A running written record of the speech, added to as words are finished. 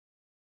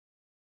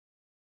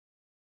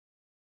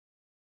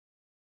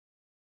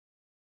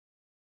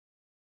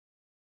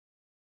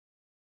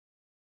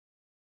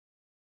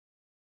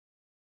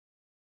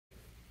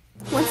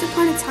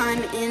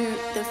time in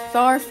the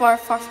far, far,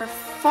 far, far,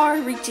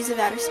 far reaches of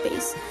outer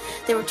space,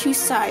 there were two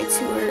sides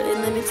who were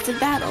in the midst of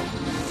battle.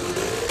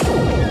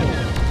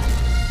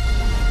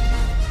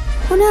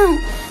 Oh no!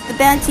 The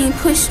bad team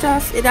pushed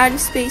off it out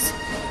of space.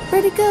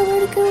 Where'd it go?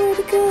 Where'd it go? Where'd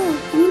it go?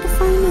 I need to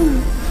find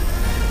him.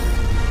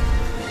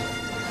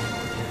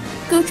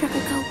 Go, Tracker,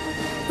 go.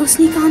 Go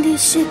sneak onto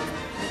his ship.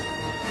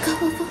 Go,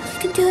 go, go. You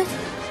can do it.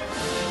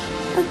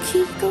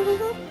 Okay, go, go,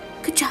 go.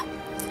 Good job.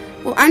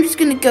 Well, I'm just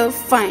gonna go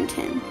find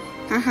him.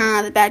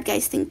 Haha, the bad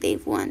guys think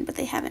they've won, but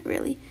they haven't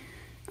really.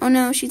 Oh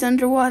no, she's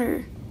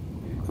underwater.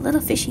 A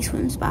little fishy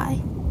swims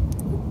by.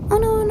 Oh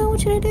no, no,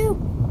 what should I do?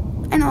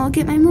 I know, I'll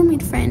get my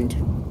mermaid friend.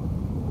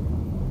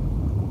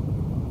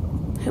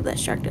 I hope that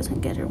shark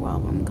doesn't get her while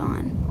I'm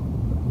gone.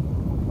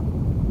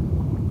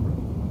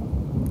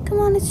 Come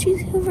on,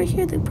 she's over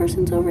here. The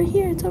person's over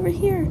here. It's over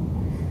here.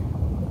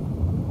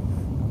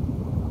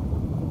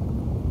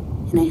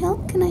 Can I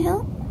help? Can I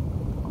help?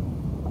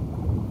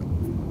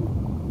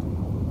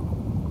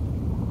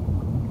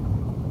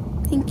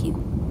 Thank you.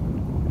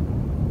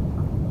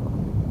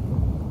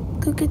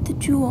 Go get the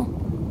jewel.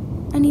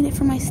 I need it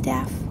for my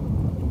staff.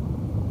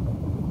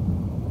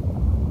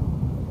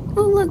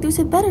 Oh, look, there's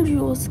a better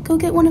jewels. Go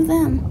get one of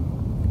them.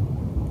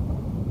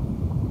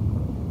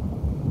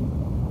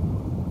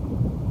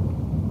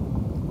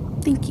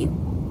 Thank you.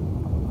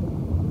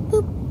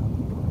 Boop.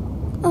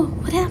 Oh,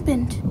 what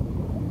happened?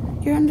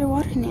 You're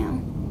underwater now.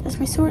 That's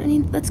my sword.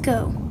 Let's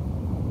go.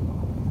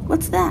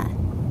 What's that?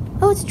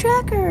 Oh, it's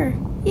Tracker.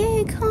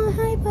 Yay,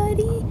 hi,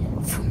 buddy.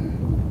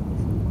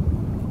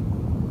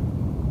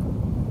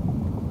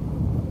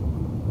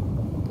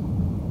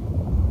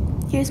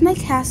 Here's my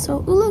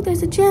castle. Oh, look,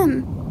 there's a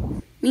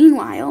gem.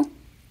 Meanwhile,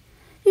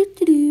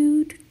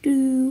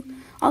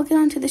 I'll get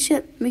onto the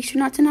ship. Make sure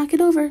not to knock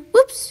it over.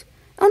 Whoops!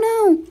 Oh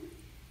no!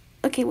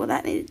 Okay, well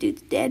that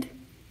dude's dead.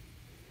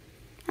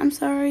 I'm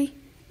sorry.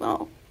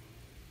 Well,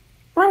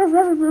 let's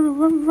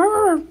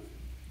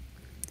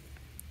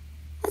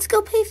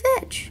go play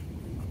fetch.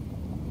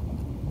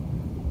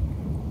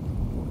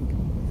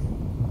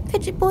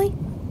 Fetch it, boy.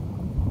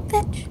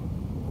 Fetch.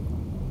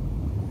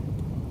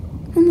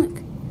 And look,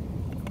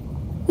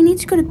 we need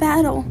to go to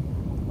battle.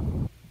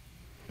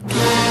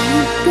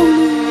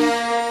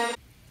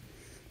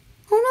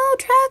 Oh no,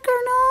 Tracker,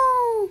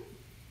 no!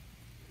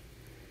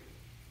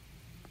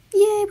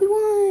 Yay, we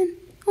won!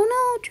 Oh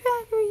no,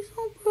 Tracker, he's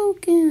all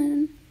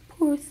broken.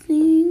 Poor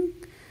thing.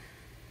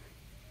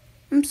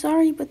 I'm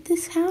sorry, but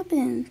this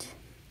happened.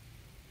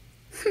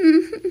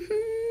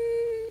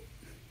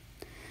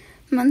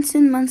 Months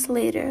and months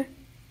later.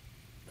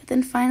 But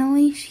then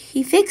finally,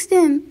 he fixed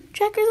him.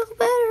 Tracker's all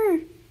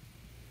better.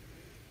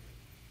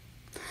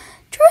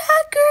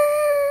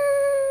 Tracker!